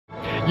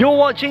You're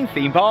watching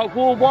Theme Park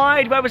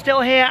Worldwide, where we're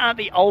still here at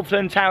the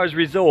Alton Towers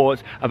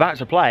Resort, about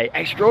to play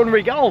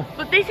Extraordinary Golf.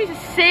 But this is a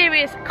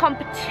serious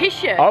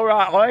competition. All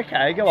right,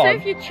 okay, go on. So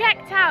if you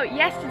checked out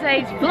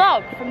yesterday's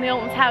vlog from the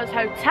Alton Towers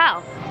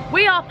Hotel,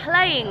 we are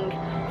playing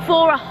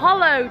for a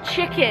hollow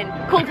chicken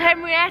called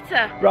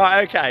Henrietta.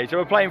 Right, okay, so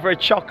we're playing for a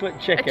chocolate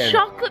chicken. A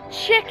chocolate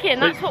chicken,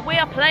 that's what we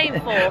are playing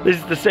for. This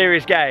is the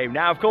serious game.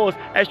 Now, of course,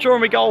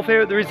 Extraordinary Golf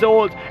here at the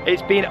resort,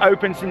 it's been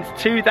open since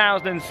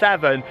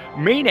 2007,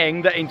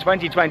 meaning that in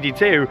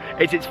 2022,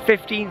 it's its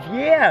 15th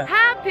year.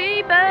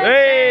 Happy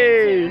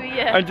birthday to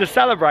you. And to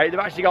celebrate, they've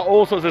actually got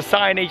all sorts of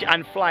signage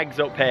and flags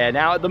up here.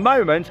 Now, at the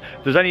moment,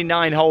 there's only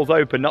 9 holes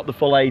open, not the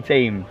full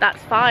 18.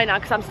 That's fine,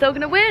 because I'm still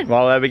going to win.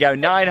 Well, there we go,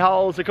 9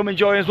 holes, so come and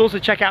join us. We'll also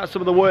check out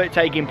some of the work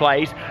taking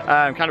place,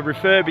 kind of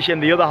refurbishing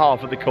the other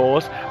half of the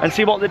course, and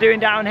see what they're doing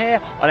down here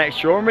on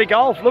Extraordinary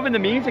Golf. Loving the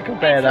music up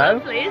here, though.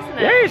 It's lovely, isn't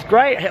it? Yeah, it's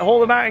great. Hall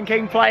the Mountain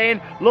King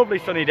playing. Lovely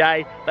sunny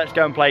day. Let's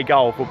go and play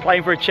golf. We're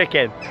playing for a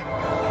chicken.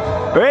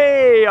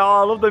 Hey, oh,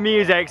 I love the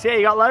music. See,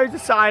 you got loads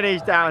of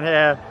signage down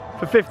here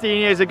for 15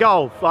 years of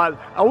golf. Like,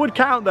 I would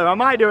count them. I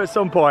might do at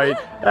some point.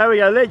 There we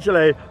go.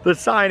 Literally, the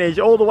signage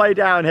all the way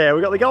down here.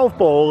 We've got the golf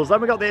balls. Then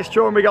we've got the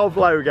Extraordinary Golf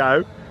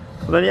logo.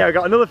 And then, yeah, we've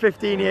got another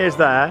 15 years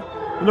there.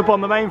 And up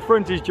on the main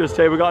frontage just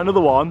here, we've got another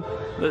one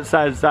that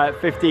says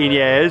 15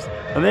 years.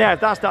 And yeah, if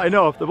that's not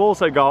enough, they've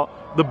also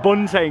got the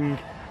bunting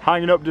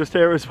hanging up just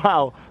here as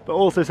well, that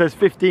also says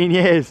 15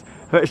 years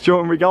of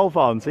Extraordinary Golf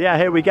on. So yeah,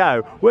 here we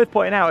go. Worth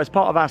pointing out, as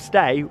part of our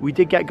stay, we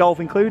did get golf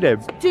included.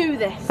 Let's do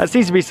this. That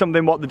seems to be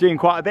something what they're doing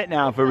quite a bit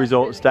now for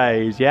resort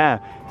stays, yeah.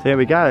 So here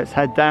we go, let's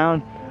head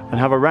down and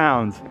have a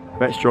round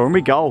of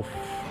Extraordinary Golf.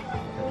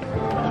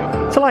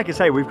 So like I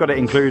say, we've got it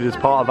included as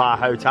part of our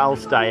hotel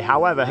stay.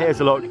 However, here's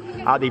a look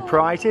at the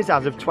prices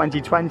as of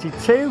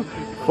 2022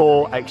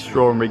 for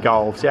Extraordinary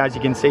Golf. So as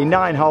you can see,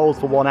 9 holes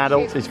for 1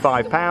 adult is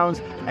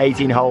 £5,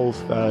 18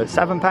 holes for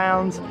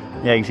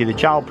 £7. Yeah, you can see the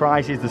child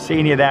prices, the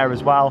senior there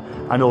as well,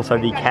 and also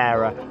the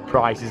carer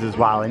prices as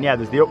well. And yeah,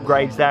 there's the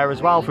upgrades there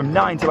as well, from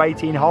 9 to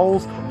 18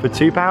 holes for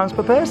 £2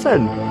 per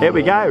person. Here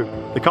we go,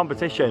 the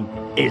competition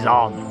is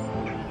on.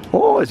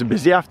 Oh, it's a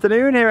busy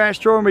afternoon here at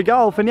Extraordinary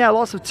Golf, and yeah,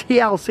 lots of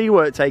TLC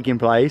work taking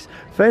place.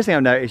 First thing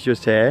I've noticed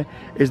just here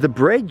is the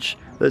bridge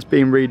that's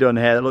been redone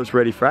here that looks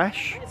really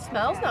fresh. It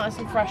smells nice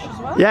and fresh as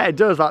well. Yeah, it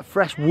does, that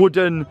fresh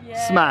wooden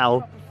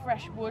smell.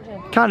 Fresh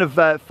wooden. Kind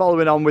of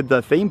following on with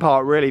the theme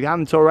park, really. If you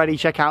haven't already,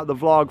 check out the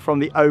vlog from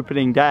the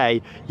opening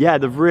day. Yeah,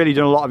 they've really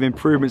done a lot of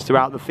improvements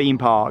throughout the theme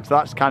park, so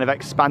that's kind of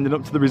expanding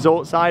up to the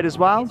resort side as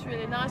well. It's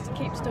really nice to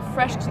keep stuff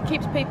fresh because it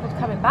keeps people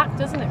coming back,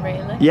 doesn't it,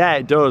 really? Yeah,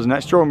 it does. And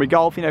Extraordinary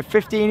Golf, you know,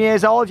 15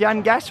 years old, you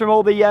hadn't guessed from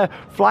all the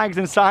flags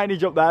and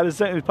signage up there. There's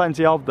certainly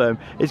plenty of them.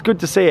 It's good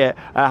to see it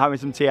having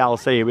some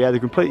TLC. Yeah, they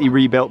completely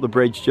rebuilt the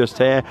bridge just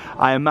here.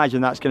 I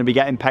imagine that's going to be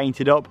getting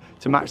painted up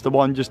to match the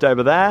one just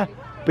over there.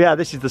 But yeah,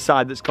 this is the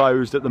side that's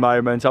closed at the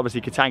moment.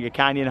 Obviously, Katanga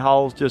Canyon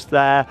holes just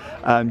there.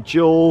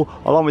 Jewel,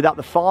 along with that,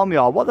 the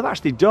farmyard. What they've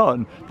actually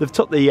done, they've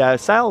took the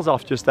sails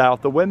off just there,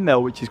 off the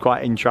windmill, which is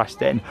quite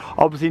interesting.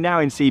 Obviously, now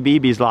in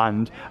CBeebies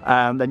land,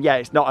 then yeah,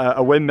 it's not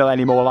a windmill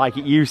anymore like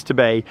it used to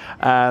be.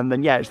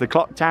 Then yeah, it's the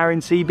clock tower in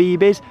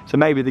CBeebies. So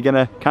maybe they're going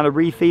to kind of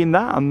retheme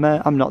that.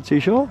 I'm not too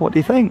sure. What do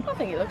you think? I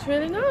think it looks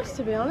really nice,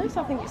 to be honest.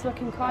 I think it's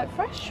looking quite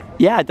fresh.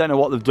 Yeah, I don't know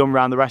what they've done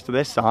around the rest of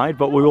this side,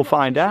 but we will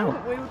find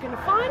out. We were going to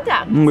find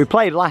out. We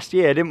played last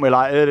year, didn't we,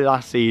 like early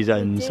last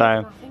season? So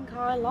I think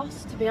I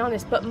lost, to be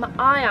honest, but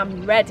I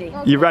am ready.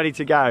 You're ready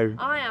to go?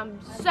 I am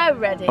so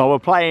ready. Well, we're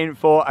playing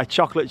for a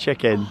chocolate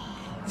chicken.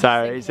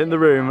 So it's in the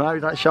room,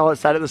 like Charlotte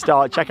said at the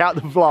start. Check out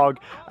the vlog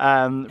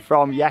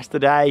from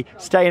yesterday.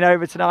 Staying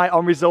over tonight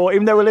on resort,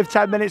 even though we live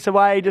 10 minutes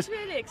away. Just it's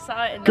really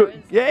exciting.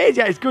 Good, yeah, it is,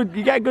 yeah, it's good.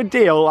 You get a good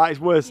deal, like it's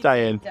worth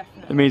staying.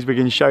 Definitely. It means we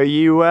can show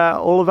you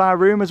all of our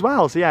room as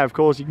well. So yeah, of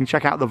course, you can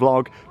check out the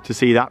vlog to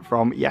see that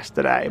from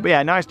yesterday. But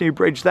yeah, nice new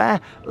bridge there.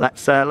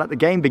 Let's let the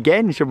game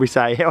begin, should we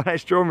say, here on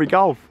Extraordinary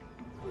Golf.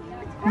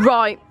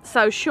 Right,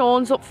 so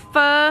Sean's up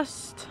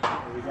first.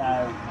 Here we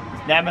go.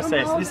 It's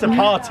Nemesis. This is a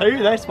part 2,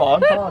 this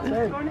one. Part 2.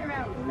 Here we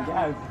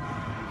go.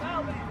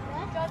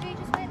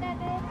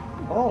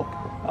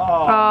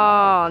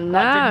 Oh, no.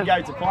 That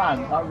didn't go to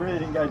plan. That really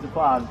didn't go to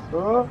plan.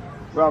 Oh.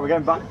 Right, we're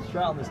going back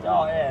straight on the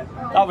start here.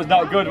 That was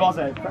not good, was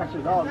it?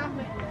 Pressure's on.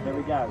 Here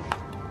we go.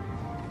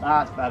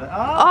 That's better.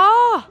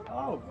 Oh!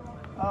 Oh!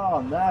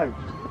 Oh no.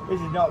 This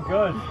is not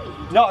good.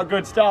 Not a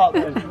good start,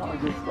 this. Not a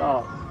good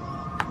start.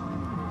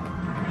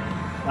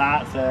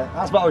 That's it.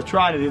 That's what I was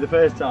trying to do the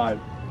first time.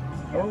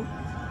 Oh.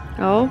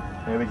 Oh.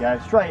 Here we go.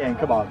 Straight in,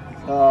 come on.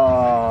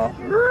 Oh.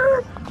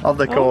 Off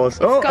the course.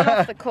 It's gone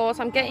off the course.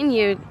 I'm getting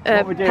you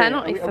a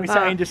penalty for that. Are we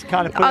saying just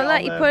kind of put I'll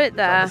let you put it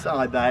there. On the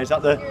side there. Is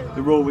that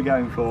the rule we're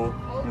going for?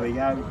 Here we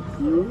go.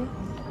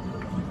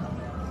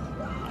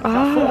 Is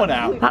that 4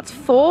 now? That's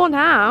 4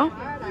 now.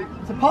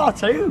 It's a part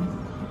 2.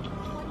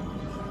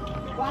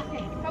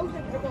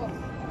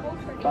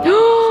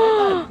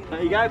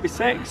 There you go, it'd be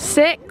 6.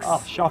 6.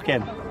 Oh,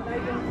 shocking.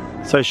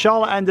 So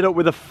Charlotte ended up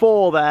with a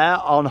 4 there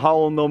on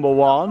hole number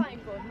 1.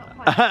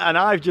 And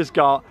I've just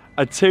got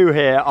a 2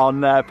 here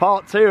on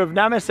part 2 of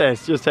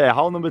Nemesis, just here,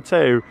 hole number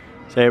 2.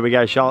 So here we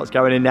go, Charlotte's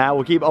going in now.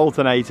 We'll keep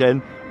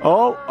alternating.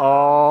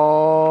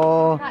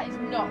 Oh. That is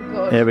not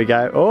good. Here we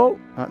go. Oh,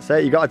 that's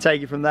it. You got to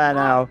take it from there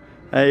now.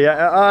 There you go.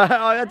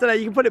 I don't know,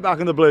 you can put it back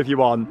on the blue if you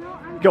want.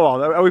 Go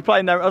on, are we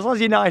playing there? As long as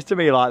you're nice to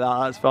me like that,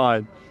 that's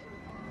fine.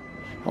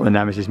 Got the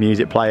Nemesis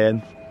music playing.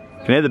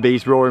 You can hear the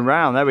beast roaring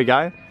round. There we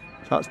go.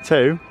 So that's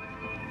 2.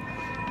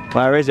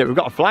 Where is it? We've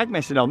got a flag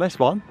missing on this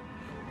one.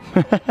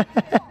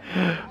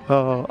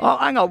 Oh,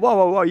 hang on. Whoa,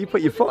 whoa, whoa. You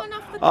put your foot.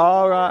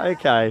 All right,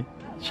 okay.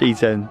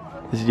 Cheating.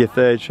 This is your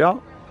 3rd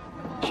shot.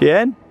 She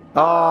in?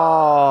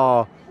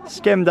 Oh,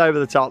 skimmed over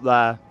the top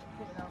there.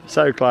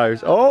 So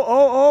close.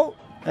 Oh.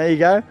 There you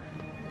go.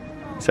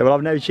 So we'll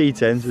have no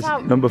cheating. This is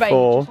number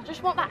 4. I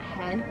just want that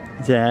hen.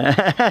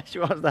 Yeah, she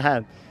wants the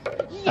hen.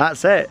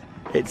 That's it.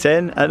 It's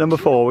in at number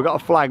 4. We've got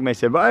a flag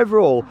missing, but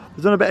overall,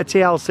 we've done a bit of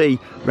TLC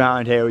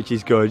round here, which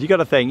is good. You got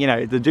to think, you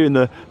know, they're doing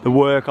the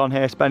work on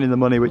here, spending the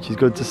money, which is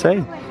good to see.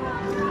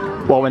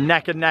 Well, we're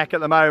neck and neck at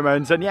the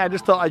moment, and yeah, I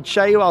just thought I'd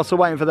show you whilst we're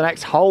waiting for the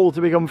next hole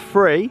to become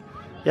free.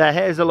 Yeah,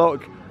 here's a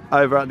look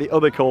over at the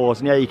other course,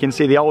 and yeah, you can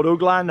see the old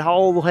Ugland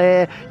hole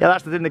here. Yeah,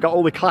 that's the thing, they've got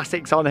all the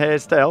classics on here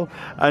still.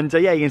 And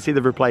yeah, you can see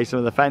they've replaced some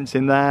of the fence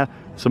in there,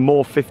 some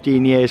more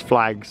 15 years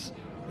flags.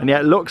 And yeah,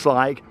 it looks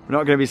like we're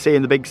not going to be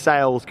seeing the big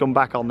sails come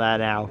back on there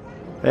now.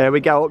 There we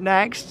go. Up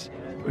next,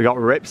 we got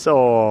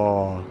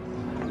Ripsaw.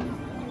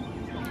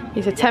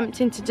 He's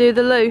attempting to do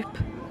the loop.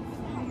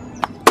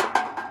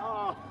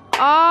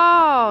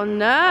 Oh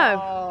no.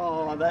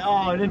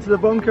 Oh, and into the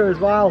bunker as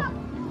well.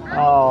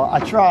 Oh, I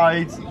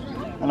tried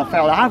and I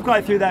failed. I have got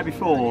it through there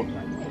before.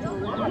 There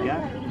we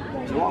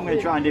go. So what I'm going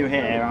to try and do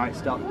here, right,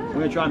 stop. I'm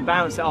going to try and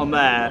bounce it on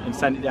there and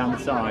send it down the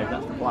side.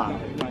 That's the plan.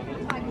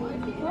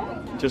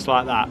 Just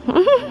like that.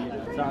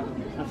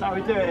 That's how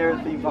we do it here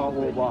at Theme Park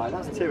Worldwide.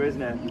 That's 2,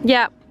 isn't it?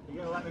 Yep. You're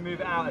going to let me move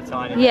it out a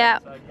tiny bit?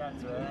 Yep. So I get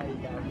to it. There you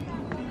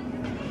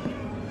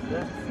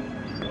go.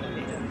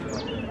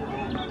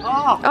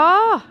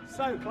 Oh!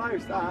 So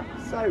close, that.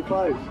 So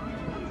close.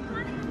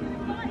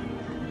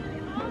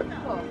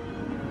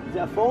 Is it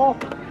a 4?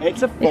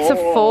 It's a 4. It's a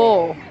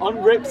 4. On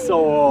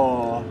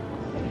Ripsaw.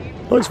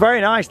 Looks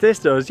very nice, this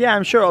does. Yeah,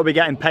 I'm sure it'll be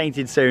getting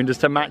painted soon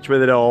just to match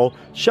with it all.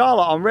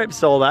 Charlotte on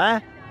Ripsaw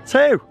there.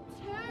 2.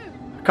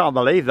 I can't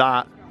believe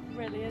that.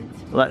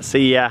 Brilliant. Let's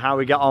see how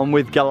we get on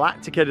with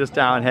Galactica just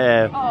down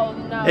here. Oh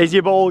no. Is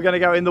your ball going to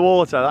go in the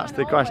water? That's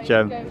the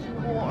question.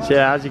 So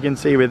yeah, as you can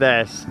see with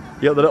this,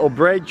 you got the little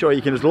bridge, or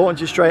you can just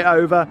launch it straight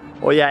over,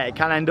 or yeah, it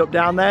can end up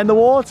down there in the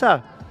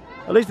water.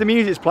 At least the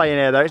music's playing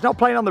here though. It's not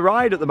playing on the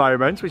ride at the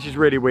moment, which is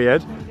really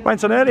weird.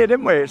 Went on earlier,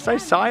 didn't we? It's so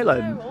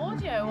silent. No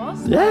audio,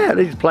 was Yeah, at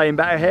least it's playing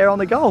better here on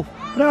the golf.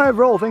 But no,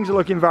 overall, things are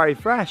looking very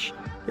fresh.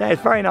 Yeah,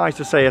 it's very nice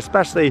to see,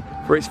 especially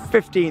for its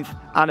 15th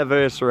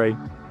anniversary.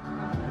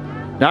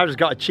 Now I've just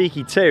got a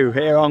cheeky 2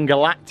 here on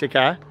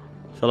Galactica.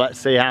 So let's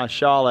see how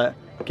Charlotte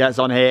gets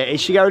on here. Is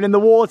she going in the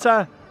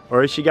water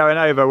or is she going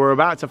over? We're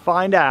about to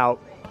find out.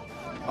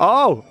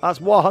 Oh,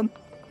 that's 1.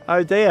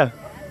 Oh dear.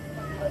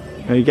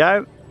 There you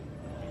go.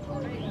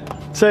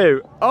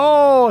 2.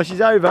 Oh,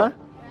 she's over.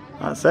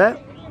 That's it.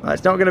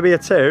 It's not going to be a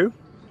 2.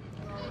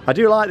 I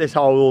do like this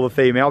hole, all the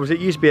theming. Obviously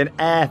it used to be an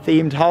air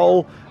themed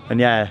hole. And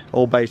yeah,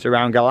 all based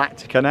around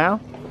Galactica now.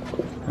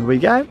 There we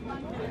go.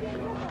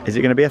 Is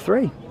it going to be a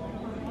 3?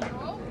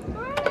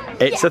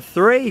 It's a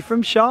 3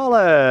 from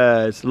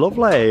Charlotte.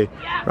 Lovely.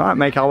 Right,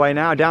 make our way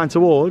now down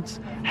towards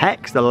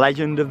Hex, the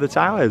legend of the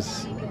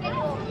towers.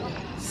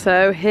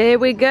 So here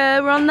we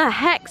go, we're on the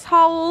Hex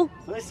hole.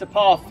 So this is a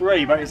par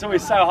 3, but it's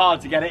always so hard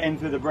to get it in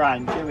through the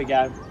branch. Here we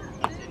go.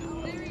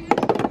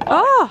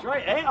 Oh!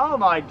 Straight in. Oh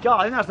my God,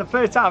 I think that's the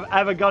first time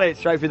I've ever got it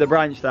straight through the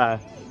branch there.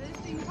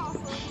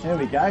 Here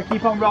we go.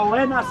 Keep on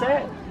rolling, that's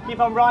it. Keep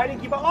on riding,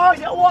 keep on. Oh, is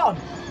it a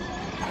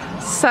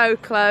 1? So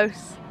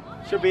close.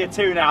 Should be a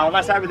 2 now,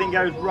 unless everything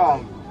goes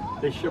wrong.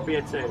 This should be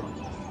a 2.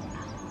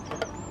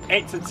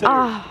 It's a 2.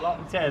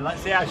 Locked in.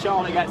 Let's see how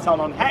Charlotte gets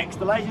on Hex,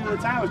 the legend of the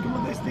towers. Good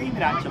with this theming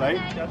actually.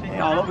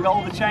 Oh, look, we've got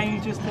all the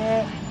chains just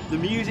here. The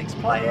music's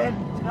playing.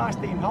 It's a nice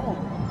themed hole.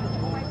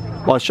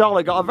 Well,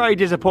 Charlotte got a very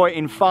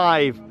disappointing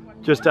 5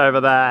 just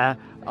over there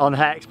on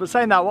Hex. But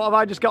saying that, what have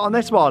I just got on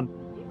this one?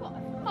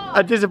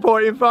 A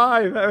disappointing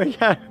 5. There we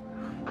go.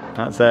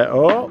 That's it.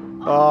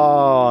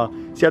 Oh.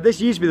 See, this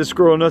used to be the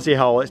Squirrel Nutty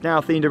hole. It's now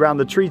themed around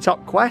the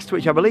Treetop Quest,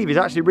 which I believe is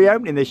actually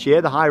reopening this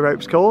year, the High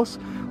Ropes course,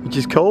 which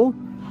is cool.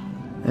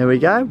 There we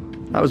go.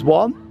 That was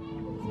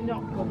 1.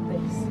 Not good,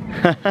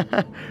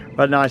 this.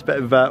 But a nice bit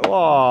of,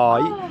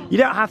 you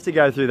don't have to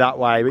go through that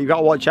way, but you've got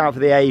to watch out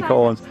for the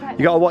acorns.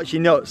 You've got to watch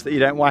your nuts that you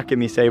don't whack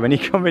them, you see, when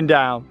you're coming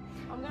down.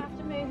 I'm going to have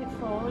to move it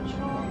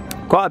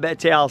forward. Quite a bit of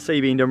TLC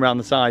being done around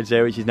the sides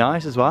here, which is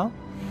nice as well.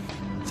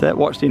 That's it,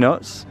 watch your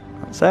nuts.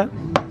 That's it.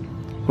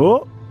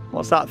 Oh,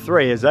 what's that,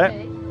 3, is it?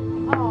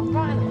 Oh,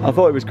 right. I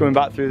thought it was coming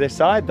back through this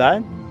side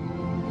then.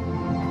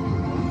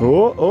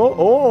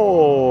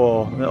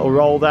 Oh, little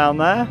roll down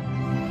there.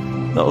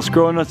 Little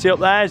Squirrel Nutty up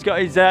there. He's got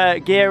his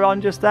gear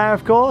on just there,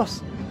 of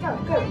course. Go.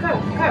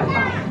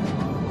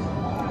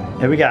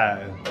 Here we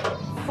go.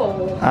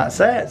 4. That's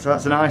it, so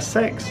that's a nice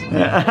 6.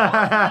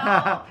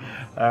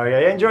 Oh yeah,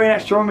 you enjoying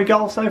extraordinary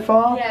golf so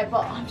far? Yeah,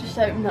 but I'm just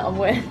hoping that I'll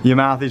win. Your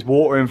mouth is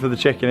watering for the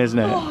chicken, isn't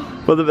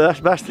it? But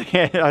the best thing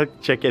is,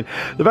 chicken.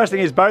 The best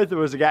thing is both of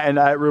us are getting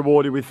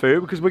rewarded with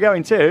food because we're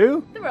going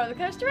to the roller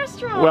coaster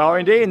restaurant. Well,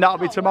 indeed, and that'll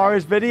be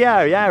tomorrow's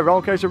video. Yeah,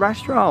 roller coaster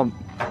restaurant.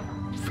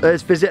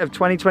 First visit of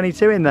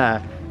 2022 in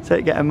there.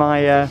 So getting my.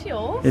 It's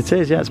yours? It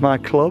is. Yeah, it's my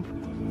club.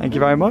 Thank you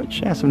very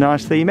much. Yeah, some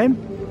nice theming.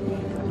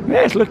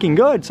 Yeah, it's looking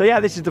good. So yeah,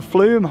 this is the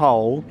flume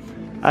hole,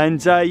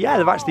 and yeah,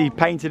 they've actually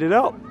painted it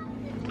up.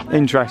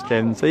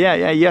 Interesting. So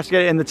yeah, you have to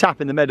get it in the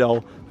tap in the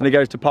middle, and it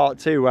goes to part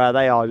 2 where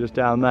they are just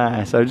down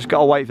there. So just got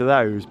to wait for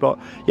those. But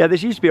yeah,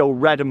 this used to be all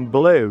red and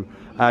blue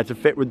to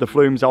fit with the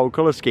flume's old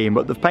colour scheme,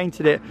 but they've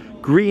painted it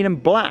green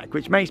and black,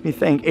 which makes me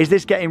think, is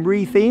this getting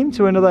re-themed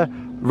to another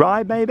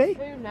ride maybe?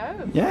 Who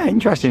knows? Yeah,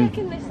 interesting.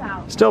 Checking this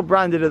out. Still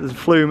branded as the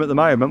flume at the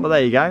moment, but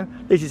there you go.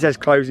 This it says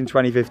closed in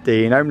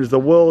 2015, opened as the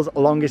world's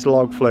longest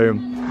log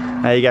flume.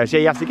 There you go. So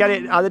you have to get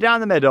it either down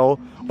the middle,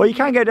 or you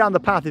can go down the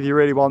path if you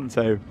really want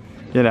to.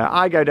 You know,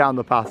 I go down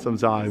the path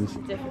sometimes.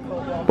 It's a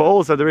difficult one. But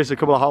also there is a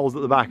couple of holes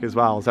at the back as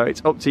well, so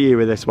it's up to you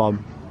with this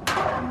one.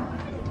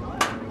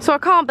 So I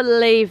can't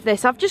believe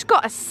this. I've just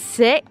got a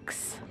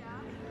 6.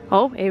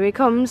 Oh, here he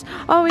comes.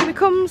 Oh, here he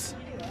comes.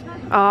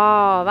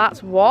 Oh,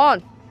 that's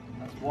 1.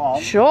 That's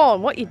 1.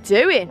 Sean, what are you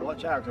doing?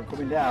 Watch out, 'cause I'm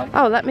coming down.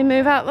 Oh, let me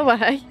move out the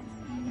way.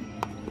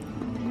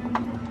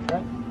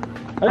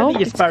 I don't think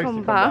you're it's supposed to come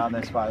come back. down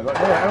this way, but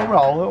yeah, it'll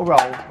roll.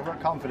 I've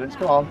got confidence,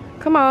 come on.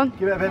 Come on.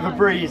 Give it a bit of a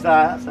breeze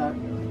there, that's it.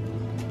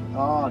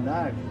 Oh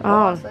no.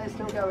 Oh. It's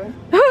still going.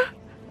 There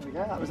we go,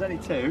 that was only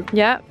 2.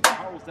 Yep.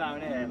 Holes down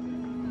here.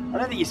 I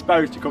don't think you're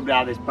supposed to come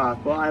down this path,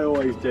 but I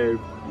always do.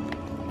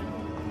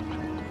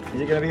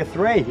 Is it going to be a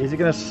 3? Is it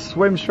going to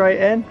swim straight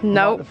in?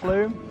 Nope. Like the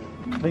flume?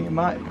 I think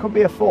it could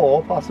be a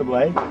 4,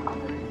 possibly.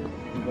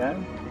 There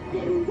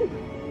you go.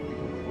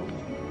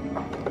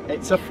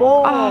 It's a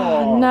 4!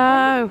 Oh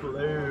no.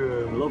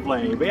 Flume,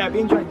 lovely. But yeah, it'd be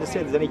interesting to see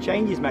if there's any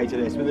changes made to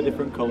this with the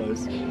different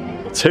colours.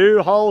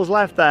 2 holes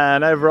left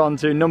then, over on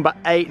to number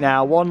 8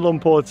 now, 1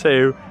 lump or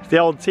 2. It's the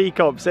old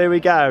teacups, here we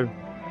go.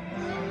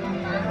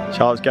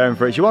 Charlotte's going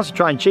for it. She wants to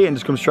try and cheat and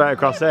just come straight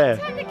across here.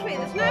 Technically,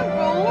 there's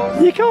no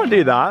rules. You can't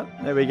do that.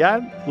 There we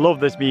go. Love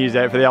this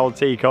music for the old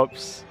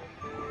teacups.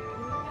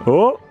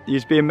 Oh,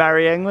 used to be in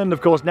Merry England,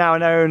 of course now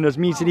known as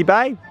Mutiny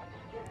Bay.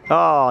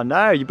 Oh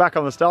no, you're back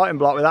on the starting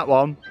block with that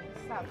one.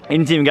 You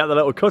didn't even get the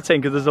little cut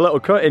in because there's a little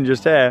cut in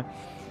just here.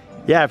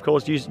 Yeah, of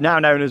course, now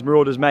known as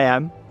Marauders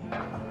Mayhem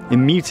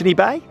in Mutiny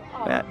Bay.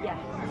 Oh, Yeah. yes.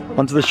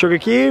 Onto the sugar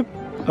cube.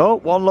 Oh,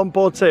 1 lump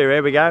or 2.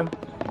 Here we go.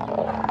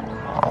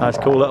 Nice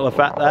cool little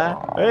effect there.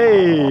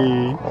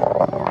 Hey!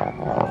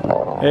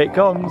 Here it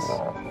comes.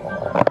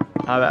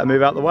 I better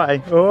move out the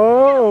way.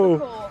 Oh! Of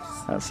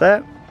course. That's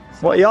it.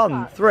 What are you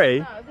on? 3?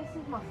 No, this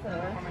is my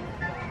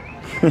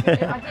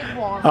 3rd. I did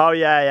 1. Oh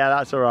yeah,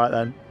 that's alright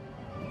then.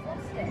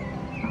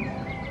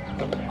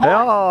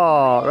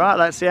 Oh, right,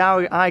 let's see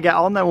how I get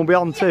on then. We'll be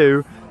on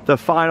to the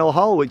final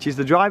hole, which is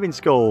the driving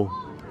school.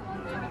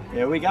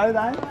 Here we go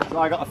then. So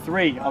I got a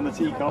 3 on the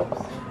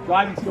teacups.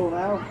 Driving school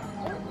now.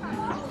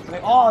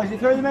 Oh, is it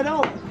through the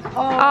middle?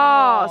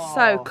 Oh,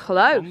 so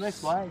close. Come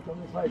this way,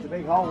 It's a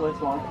big hole,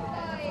 this one.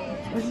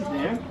 This is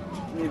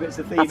new. New bits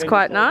of theming. That's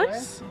quite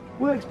nice.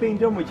 Work's been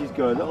done, which is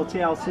good. Little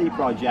TLC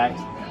project.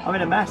 I'm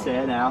in a mess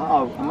here now.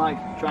 Oh, I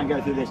might try and go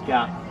through this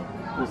gap.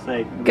 We'll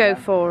see. Go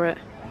for it.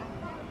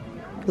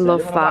 So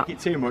Love I don't that. want to back it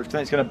too much,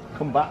 then it's going to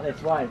come back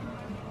this way.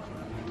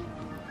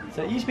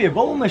 So it used to be a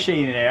bubble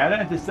machine in here. I don't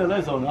know if there still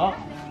is or not.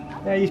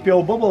 Yeah, it used to be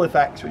all bubble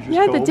effects, which was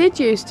Yeah, cool. they did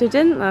used to,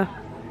 didn't they?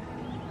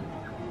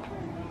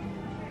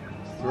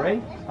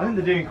 3. I think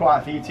they're doing quite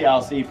a few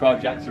TLC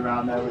projects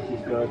around there, which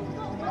is good.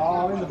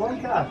 Oh, I'm in the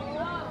bunker.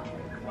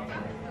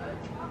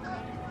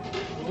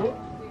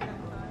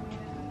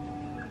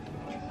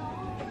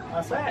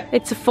 That's it.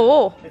 It's a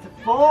 4. It's a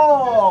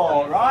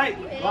 4,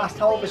 right? Last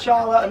hole for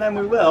Charlotte, and then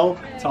we will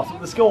toss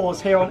up the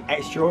scores here on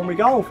Extraordinary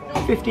Golf.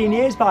 15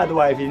 years, by the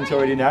way, if you didn't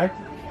already know.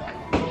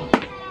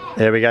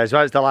 Here we go. So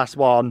that's the last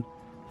one.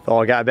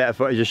 Thought I'd get a bit of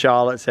footage of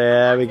Charlotte's here.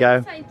 There we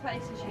go. Same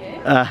place as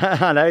you.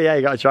 I know, yeah,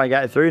 you got to try and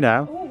get it through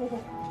now.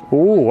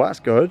 Ooh, that's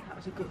good. That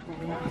was a good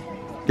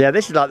one. Yeah,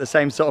 this is like the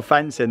same sort of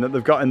fencing that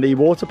they've got in the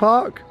water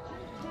park.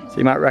 So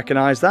you might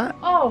recognise that.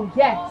 Oh,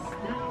 yes.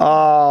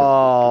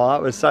 Oh,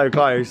 that was so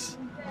close.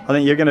 I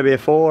think you're going to be a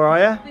 4, are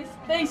you?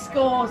 These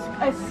scores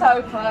are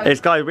so close.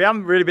 It's close. We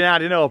haven't really been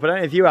adding up. I don't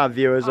know if you have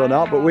viewers or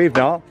not, but we've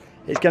not.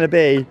 It's going to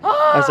be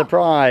a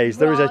surprise.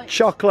 There is a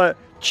chocolate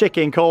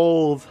chicken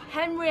called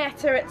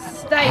Henrietta at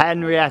stake.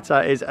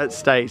 Henrietta is at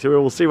stake. So we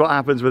will see what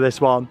happens with this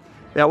one.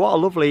 Yeah, what a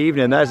lovely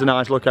evening. There's a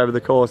nice look over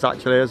the course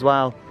actually as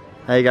well.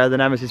 There you go, the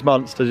Nemesis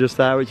Monster just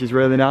there, which is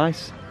really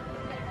nice.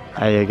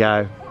 There you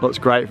go. Looks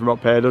great from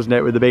up here, doesn't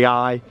it, with the big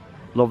eye.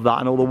 Love that,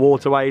 and all the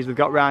waterways they've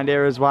got around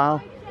here as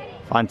well.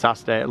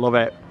 Fantastic, love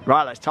it.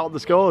 Right, let's tally the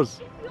scores.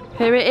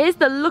 Here it is,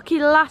 the lucky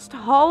last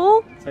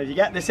hole. So if you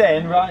get this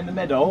in right in the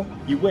middle,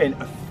 you win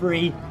a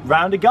free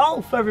round of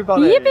golf,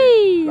 everybody.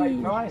 Yippee!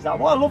 Great prize that.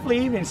 What a lovely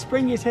evening.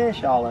 Spring is here,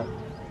 Charlotte.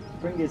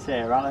 bring us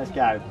here. Right, let's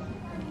go.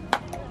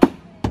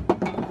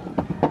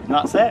 And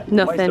that's it.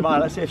 Nothing. Waste of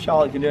mine. Let's see if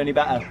Charlotte can do any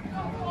better.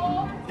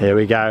 Here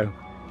we go.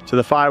 To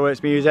the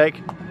fireworks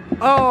music.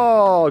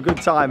 Oh, good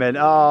timing.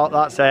 Oh,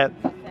 that's it.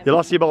 You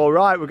lost your ball.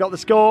 Right, we've got the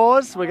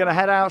scores. We're going to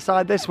head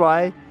outside this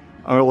way.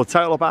 And we'll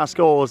total up our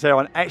scores here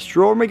on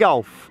Extraordinary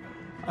Golf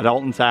at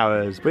Alton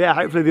Towers. But yeah,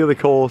 hopefully the other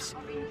course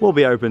will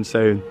be open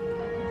soon.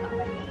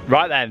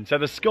 Right then, so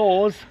the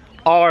scores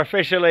are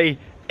officially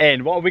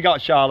in. What have we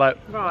got, Charlotte?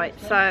 Right,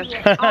 so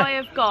I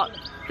have got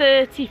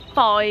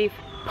 35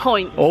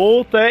 points.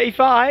 Oh,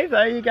 35.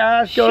 There you go.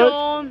 That's good.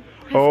 Sean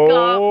has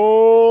got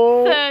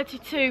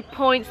 32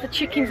 points. The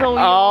chicken's all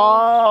yours.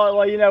 Oh,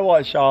 well, you know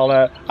what,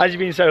 Charlotte? As you've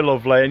been so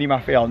lovely and you're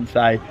my fiance,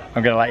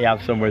 I'm going to let you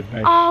have some with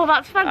me. Oh,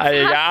 that's fantastic.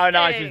 There you go. How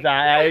nice is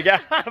that? There you go.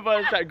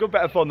 But it's a good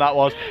bit of fun that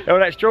was. It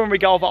was Extraordinary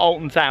Golf at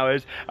Alton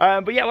Towers.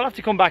 But yeah, we'll have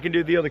to come back and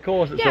do the other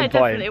course at some point. Yeah,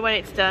 definitely, when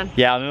it's done.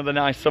 Yeah, another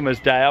nice summer's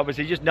day.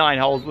 Obviously, just 9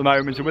 holes at the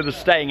moment, so with us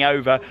staying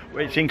over,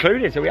 it's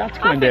included, so we have to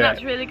come and do it. I think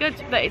that's really good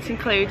that it's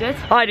included.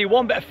 Heidi,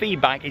 one bit of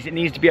feedback is it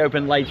needs to be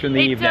open later in the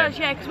evening. It does,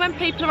 yeah, because when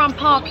people are on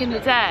park in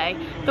the day,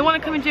 they want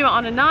to come and do it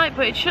on a night,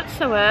 but it shuts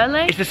so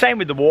early. It's the same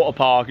with the water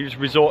park and just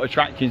resort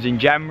attractions in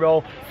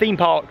general. Theme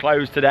park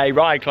closed today,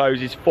 ride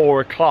closes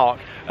 4 o'clock.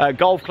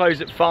 Golf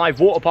closed at 5,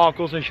 water park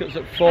also shuts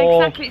at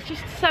 4. Exactly, it's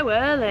just so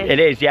early. It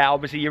is, yeah,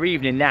 obviously your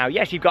evening now.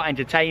 Yes, you've got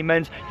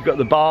entertainment, you've got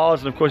the bars,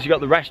 and of course you've got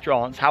the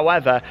restaurants.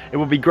 However, it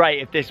would be great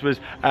if this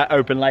was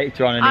open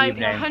later on an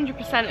evening. I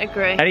 100%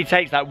 agree. And it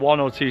takes like 1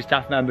 or 2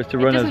 staff members to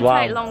run as well.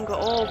 It doesn't take long at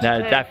all to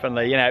No, do.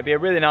 definitely. You know, it'd be a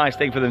really nice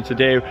thing for them to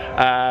do.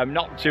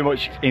 Not too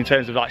much in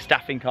terms of like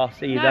staffing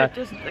costs either. No, it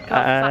doesn't cost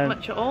that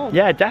much at all.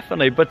 Yeah,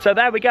 definitely. But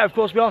there we go. Of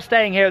course, we are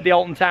staying here at the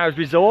Alton Towers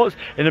Resort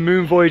in the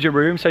Moon Voyager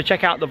room. So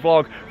check out the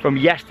vlog from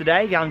yesterday.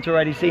 If you haven't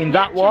already seen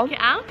that one, check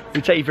it out.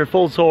 We take you for a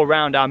full tour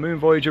around our Moon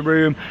Voyager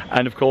room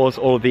and of course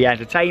all of the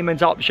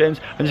entertainment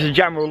options and just a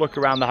general look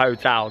around the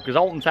hotel, because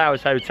Alton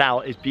Towers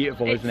Hotel is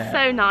beautiful, isn't it? It's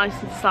so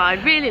nice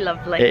inside, really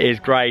lovely. It is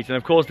great. And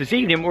of course this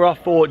evening we're off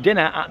for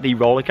dinner at the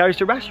roller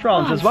coaster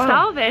restaurant as well. I'm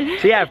starving.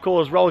 So yeah, of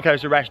course roller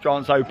coaster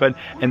restaurants open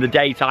in the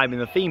daytime in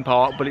the theme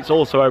park, but it's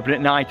also open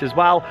at night as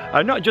well.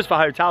 Not just for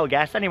hotel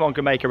guests, anyone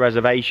can make a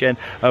reservation,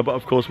 but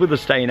of course with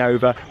us staying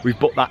over, we've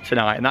booked that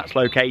tonight, and that's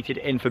located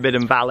in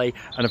Forbidden Valley.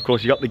 And of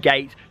course you've got the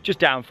gate just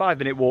down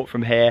 5-minute walk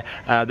from here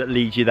that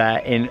leads you there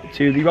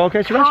into the roller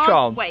coaster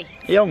restaurant. Wait.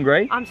 Are you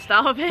hungry? I'm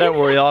starving. Don't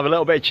worry, I'll have a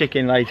little bit of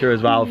chicken later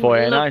as well for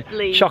you.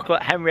 Lovely. Nice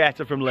chocolate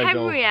Henrietta from Lidl.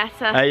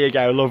 Henrietta. There you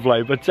go,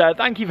 lovely. But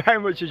thank you very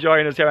much for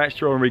joining us here at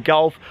Extraordinary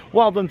Golf.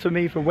 Well done to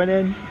me for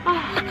winning.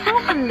 Oh, I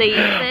can't believe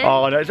it.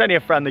 Oh no, it's only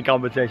a friendly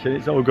competition.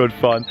 It's all good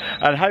fun.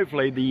 And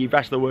hopefully the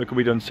rest of the work will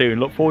be done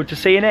soon. Look forward to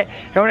seeing it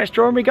here on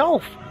Extraordinary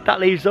Golf. That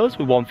leaves us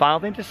with one final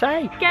thing to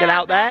say. Get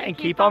out there and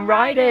keep on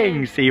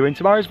riding. See you in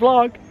tomorrow's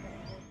vlog.